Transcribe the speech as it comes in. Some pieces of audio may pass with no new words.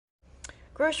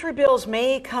Grocery bills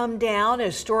may come down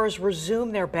as stores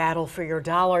resume their battle for your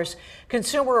dollars.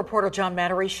 Consumer reporter John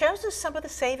Mattery shows us some of the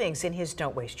savings in his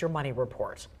Don't Waste Your Money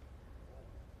report.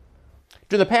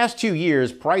 During the past 2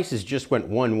 years, prices just went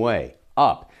one way,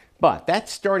 up. But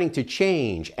that's starting to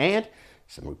change, and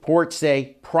some reports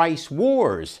say price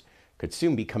wars could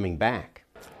soon be coming back.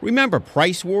 Remember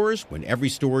price wars, when every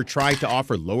store tried to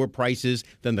offer lower prices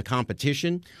than the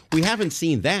competition? We haven't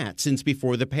seen that since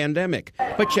before the pandemic.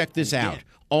 But check this out.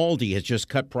 Aldi has just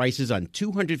cut prices on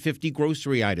 250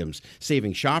 grocery items,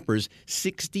 saving shoppers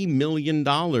 $60 million,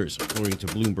 according to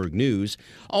Bloomberg News.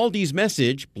 Aldi's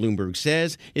message, Bloomberg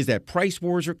says, is that price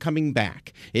wars are coming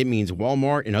back. It means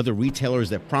Walmart and other retailers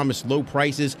that promise low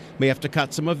prices may have to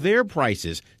cut some of their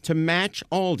prices to match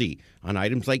Aldi on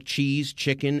items like cheese,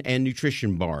 chicken, and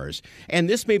nutrition bars. And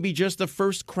this may be just the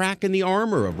first crack in the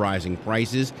armor of rising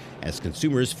prices as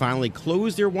consumers finally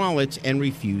close their wallets and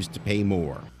refuse to pay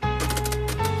more.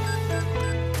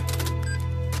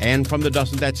 And from the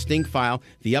Doesn't That Stink file,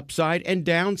 the upside and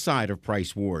downside of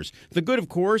price wars. The good, of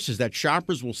course, is that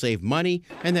shoppers will save money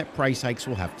and that price hikes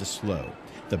will have to slow.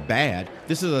 The bad,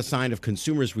 this is a sign of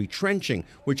consumers retrenching,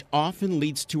 which often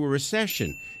leads to a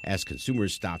recession as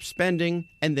consumers stop spending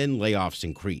and then layoffs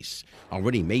increase.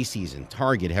 Already Macy's and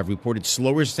Target have reported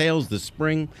slower sales this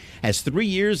spring as 3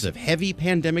 years of heavy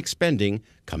pandemic spending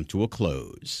come to a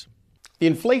close. The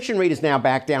inflation rate is now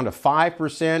back down to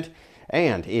 5%.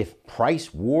 And if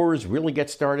price wars really get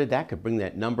started, that could bring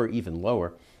that number even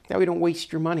lower. That way, don't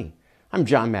waste your money. I'm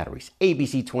John Mattery,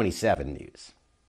 ABC 27 News.